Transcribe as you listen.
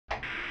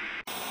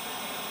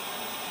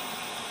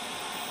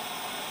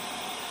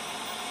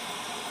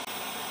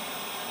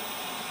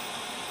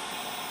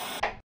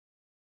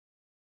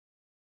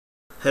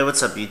Hey,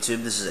 what's up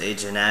YouTube? This is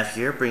AJ Nav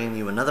here, bringing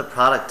you another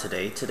product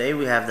today. Today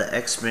we have the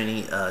X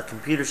Mini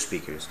computer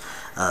speakers.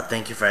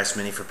 Thank you for X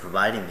Mini for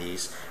providing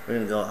these.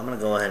 I'm gonna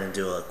go ahead and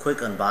do a quick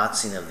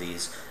unboxing of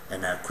these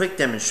and a quick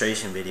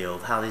demonstration video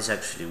of how these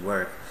actually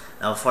work.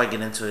 Now, before I get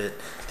into it,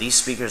 these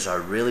speakers are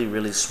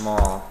really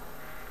small,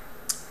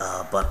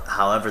 but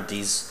however,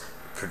 these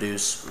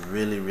produce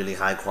really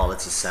high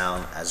quality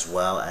sound as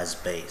well as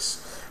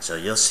bass. So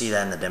you'll see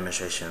that in the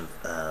demonstration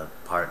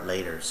part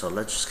later. So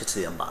let's just get to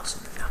the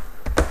unboxing now.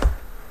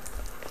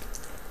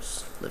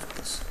 Lift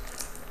this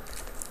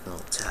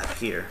little tab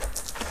here,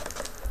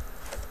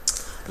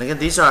 and again,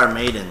 these are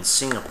made in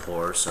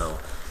Singapore,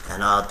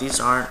 and these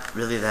aren't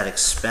really that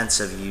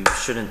expensive. You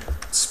shouldn't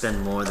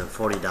spend more than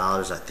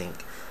 $40, I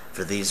think,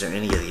 for these or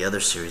any of the other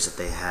series that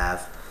they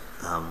have.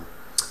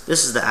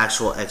 This is the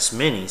actual X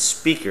Mini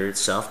speaker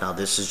itself. Now,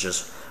 this is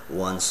just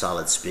one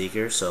solid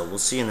speaker, so we'll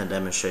see in the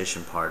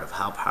demonstration part of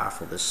how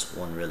powerful this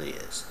one really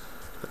is.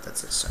 But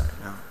that's it side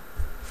now.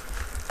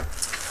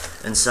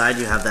 Inside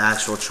you have the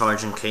actual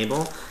charging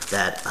cable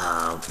that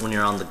when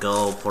you're on the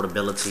go,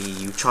 portability,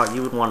 you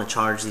would want to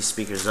charge these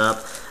speakers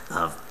up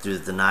through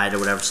the night or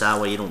whatever, so that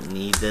way you don't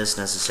need this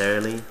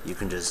necessarily. You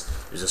can just,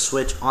 there's a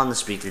switch on the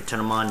speaker, turn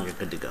them on, you're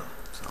good to go.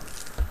 So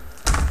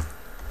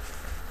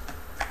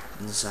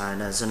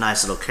inside there's a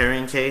nice little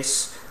carrying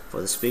case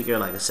for the speaker.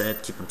 Like I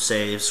said, keep them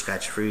safe,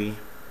 scratch free.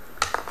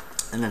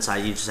 And inside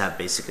you just have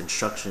basic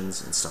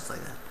instructions and stuff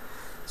like that.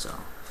 So,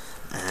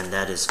 and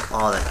that is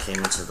all that came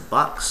into the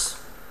box.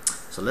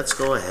 So let's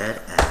go ahead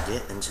and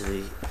get into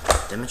the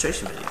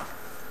demonstration video.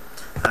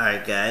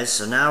 Alright guys,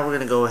 so now we're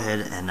going to go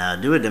ahead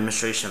and do a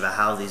demonstration about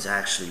how these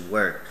actually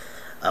work.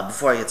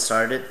 Before I get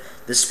started,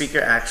 this speaker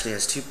actually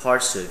has two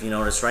parts to it. If you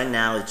notice, right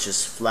now it's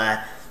just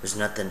flat, there's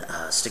nothing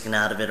sticking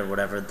out of it or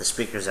whatever. The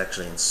speaker is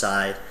actually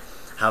inside.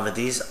 However,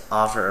 these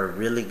offer a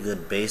really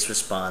good bass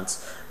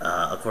response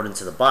according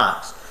to the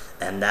box,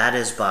 and that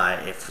is by,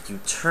 if you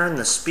turn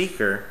the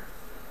speaker,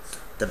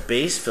 the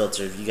bass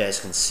filter, if you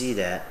guys can see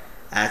that,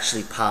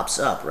 actually pops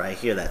up right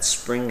here, that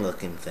spring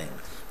looking thing.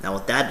 Now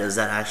what that does,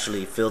 that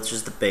actually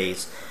filters the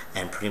bass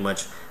and pretty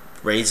much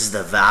raises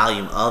the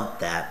volume of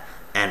that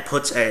and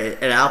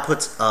it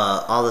outputs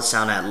all the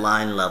sound at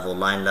line level.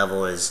 Line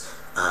level is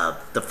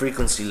the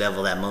frequency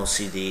level that most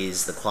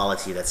CDs, the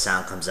quality that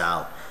sound comes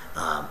out,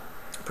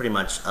 pretty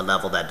much a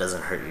level that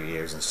doesn't hurt your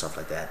ears and stuff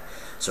like that.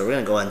 So we're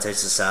gonna go ahead and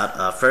test this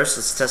out. First,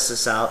 let's test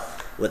this out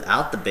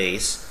without the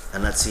bass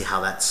and let's see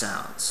how that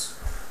sounds.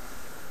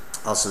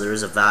 Also, there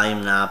is a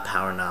volume knob,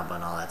 power knob,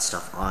 and all that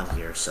stuff on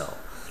here, so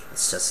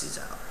let's test these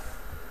out.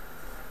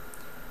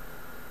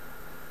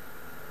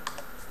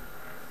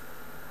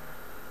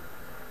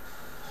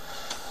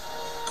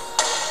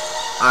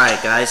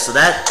 Alright guys, so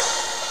that,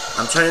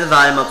 I'm turning the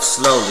volume up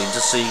slowly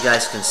just so you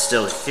guys can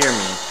still hear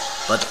me,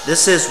 but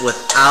this is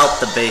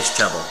without the bass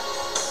treble.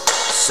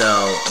 So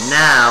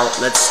now,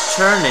 let's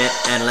turn it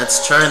and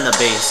let's turn the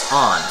bass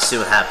on, see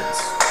what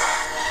happens.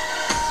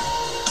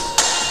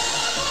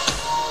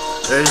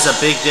 There's a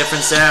big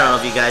difference there. I don't know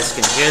if you guys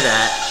can hear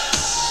that.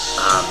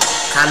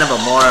 Kind of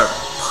a more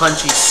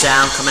punchy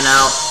sound coming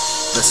out.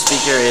 The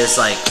speaker is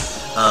like,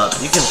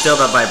 you can feel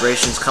the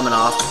vibrations coming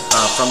off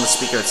from the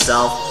speaker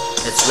itself.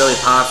 It's really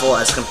powerful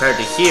as compared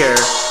to here,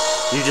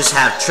 you just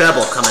have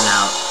treble coming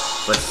out.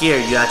 But here,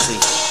 you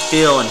actually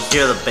feel and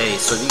hear the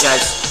bass. So if you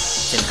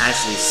guys can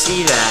actually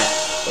see that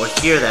or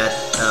hear that,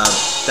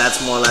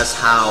 that's more or less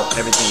how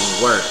everything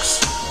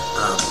works.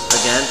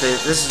 Again,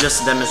 this is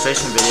just a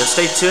demonstration video.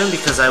 Stay tuned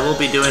because I will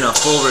be doing a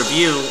full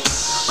review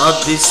of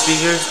these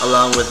speakers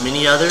along with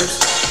many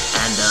others,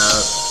 and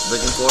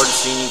looking forward to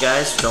seeing you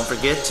guys. Don't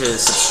forget to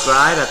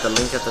subscribe at the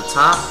link at the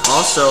top.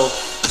 Also,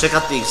 check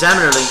out the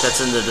examiner link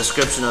that's in the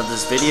description of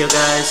this video,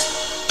 guys.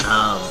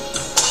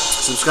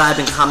 Subscribe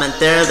and comment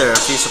there. There are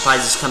a few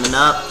surprises coming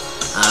up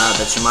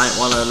that you might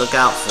want to look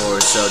out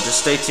for. So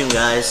just stay tuned,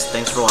 guys.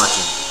 Thanks for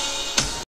watching.